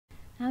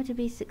How to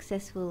be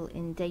successful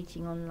in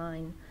dating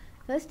online.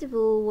 First of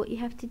all, what you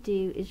have to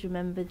do is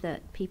remember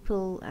that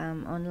people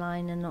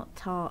online are not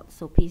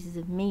tarts or pieces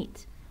of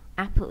meat.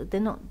 They're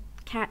not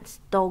cats,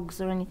 dogs,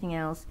 or anything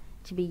else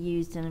to be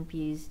used and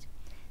abused.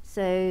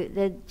 So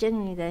they're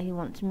generally there who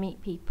want to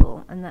meet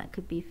people, and that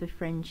could be for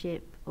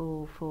friendship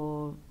or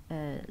for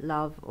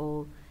love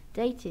or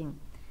dating.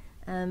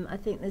 I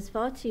think there's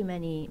far too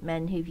many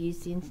men who've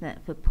used the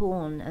internet for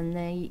porn, and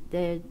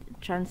they're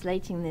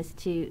translating this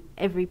to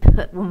every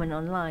woman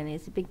online.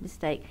 It's a big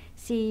mistake.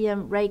 See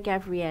Ray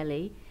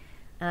Gavrieli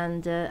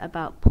and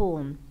about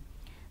porn.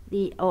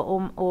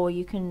 Or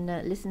you can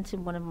listen to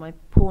one of my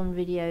porn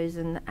videos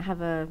and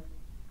have a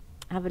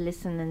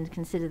listen and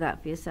consider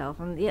that for yourself.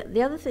 And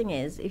the other thing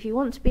is, if you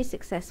want to be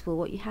successful,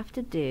 what you have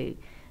to do,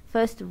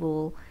 first of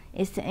all,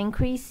 is to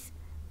increase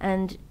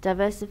and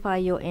diversify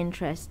your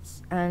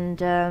interests, and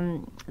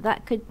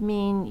that could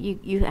mean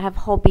you have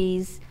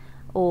hobbies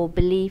or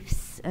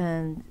beliefs,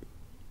 and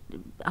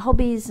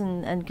hobbies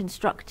and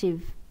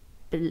constructive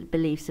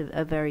beliefs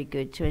are very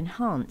good to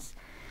enhance.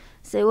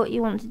 So what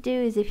you want to do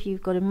is, if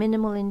you've got a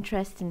minimal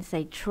interest in,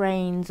 say,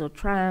 trains or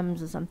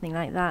trams or something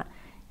like that,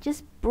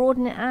 just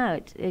broaden it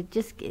out.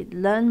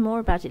 Learn more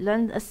about it.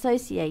 Learn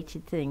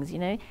associated things,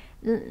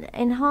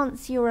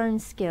 enhance your own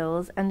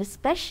skills, and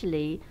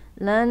especially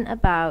learn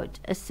about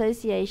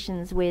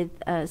associations with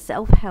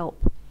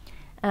self-help.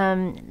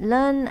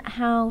 Learn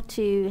how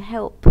to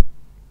help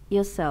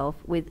yourself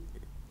with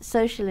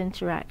social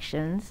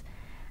interactions,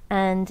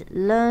 and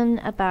learn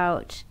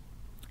about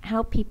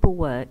how people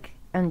work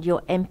and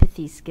your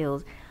empathy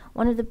skills.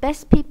 One of the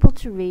best people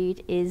to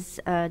read is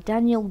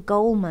Daniel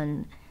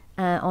Goleman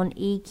on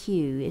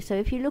EQ. So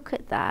if you look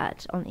at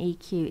that on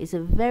EQ, it's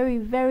a very,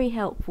 very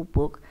helpful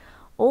book.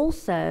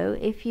 Also,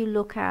 if you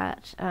look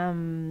at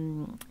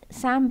Sam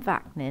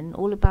Vaknin,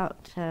 all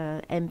about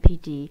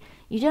MPD,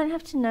 you don't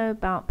have to know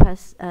about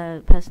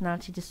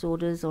personality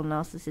disorders or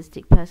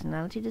narcissistic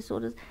personality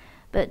disorders,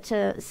 but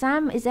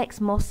Sam is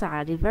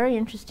ex-Mossad, a very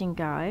interesting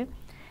guy.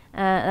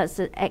 That's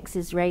an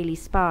ex-Israeli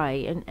spy,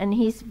 and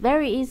he's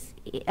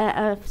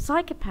a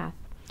psychopath.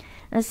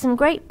 There's some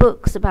great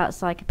books about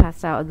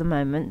psychopaths out at the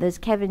moment. There's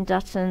Kevin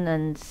Dutton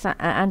and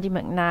Andy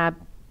McNabb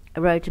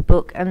wrote a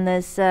book, and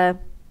there's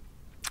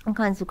all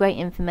kinds of great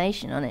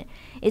information on it.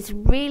 It's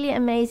really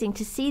amazing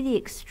to see the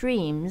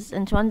extremes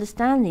and to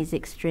understand these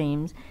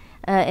extremes.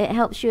 It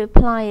helps you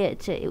apply it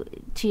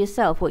to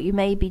yourself, what you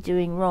may be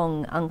doing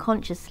wrong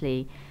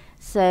unconsciously.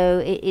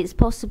 So it's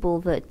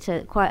possible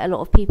that quite a lot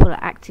of people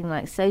are acting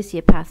like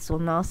sociopaths or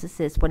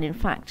narcissists, when in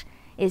fact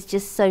it's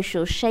just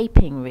social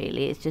shaping,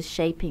 really. It's just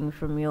shaping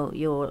from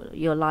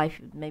your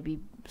life, maybe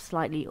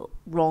slightly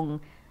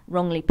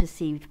wrongly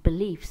perceived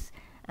beliefs.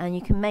 And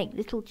you can make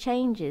little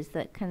changes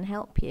that can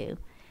help you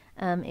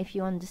if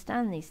you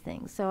understand these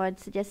things. So I'd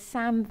suggest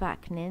Sam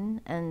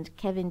Vaknin and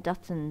Kevin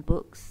Dutton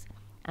books,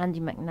 Andy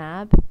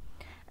McNabb,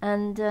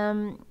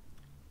 and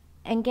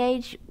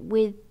engage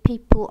with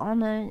people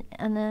on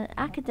an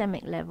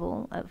academic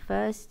level at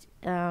first.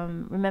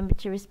 Remember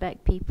to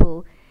respect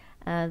people.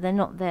 They're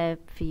not there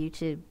for you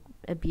to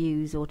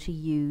abuse or to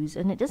use,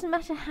 and it doesn't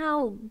matter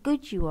how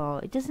good you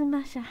are. It doesn't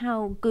matter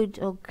how good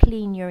or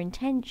clean your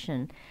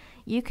intention.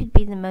 You could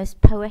be the most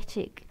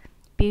poetic,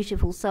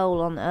 beautiful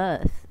soul on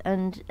earth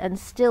and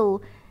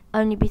still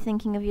only be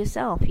thinking of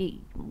yourself.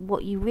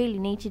 What you really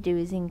need to do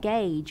is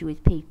engage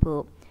with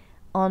people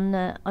on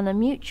a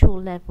mutual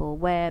level,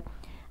 where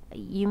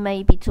you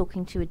may be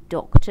talking to a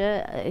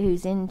doctor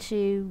who's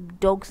into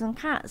dogs and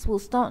cats. We'll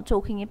start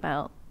talking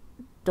about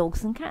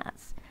dogs and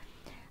cats.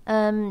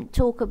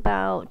 Talk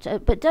about,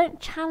 but don't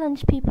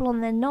challenge people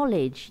on their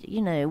knowledge.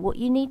 What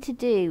you need to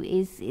do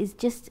is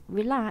just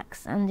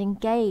relax and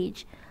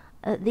engage.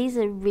 These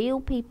are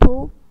real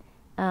people.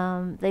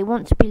 They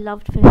want to be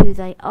loved for who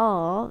they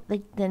are.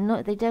 They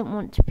don't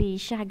want to be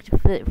shagged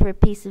for a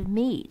piece of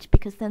meat,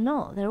 because they're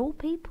not. They're all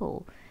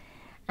people,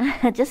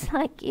 just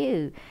like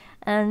you.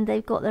 And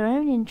they've got their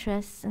own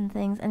interests and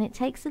things, and it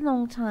takes a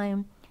long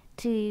time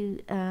to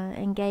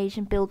engage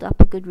and build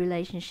up a good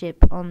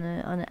relationship on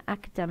an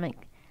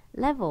academic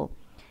level.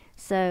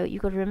 So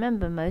you've got to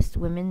remember, most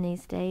women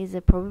these days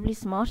are probably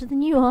smarter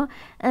than you are,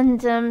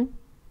 and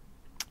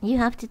you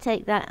have to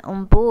take that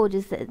on board,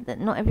 is that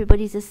not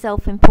everybody's a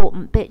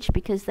self-important bitch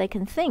because they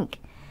can think,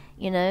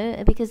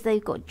 because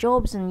they've got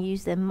jobs and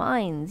use their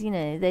minds.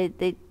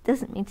 They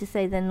doesn't mean to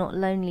say they're not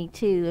lonely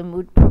too and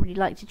would probably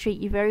like to treat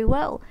you very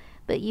well.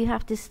 But you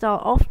have to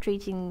start off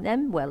treating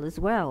them well as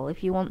well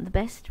if you want the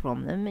best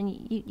from them, and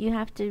you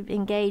have to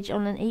engage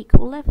on an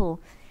equal level.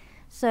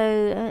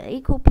 So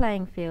equal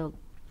playing field.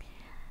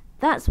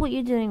 That's what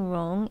you're doing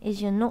wrong,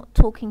 is you're not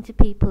talking to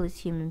people as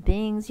human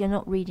beings. You're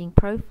not reading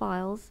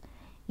profiles.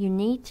 You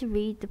need to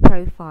read the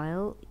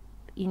profile.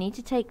 You need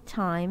to take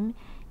time.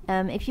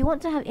 If you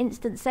want to have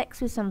instant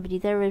sex with somebody,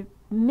 there are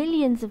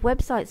millions of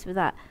websites for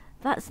that.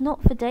 That's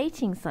not for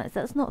dating sites.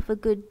 That's not for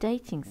good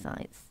dating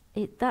sites.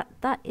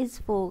 That is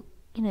for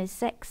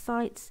sex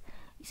sites.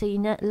 So you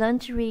learn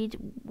to read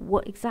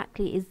what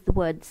exactly is the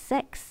word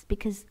sex,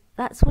 because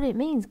that's what it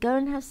means. Go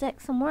and have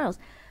sex somewhere else.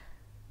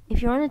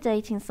 if you're on a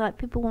dating site,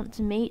 people want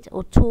to meet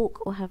or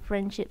talk or have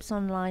friendships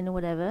online or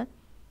whatever,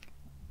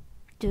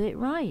 do it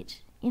right.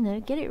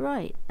 Get it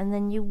right. And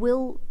then you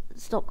will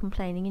stop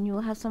complaining and you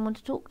will have someone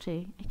to talk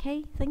to.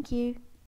 Okay? Thank you.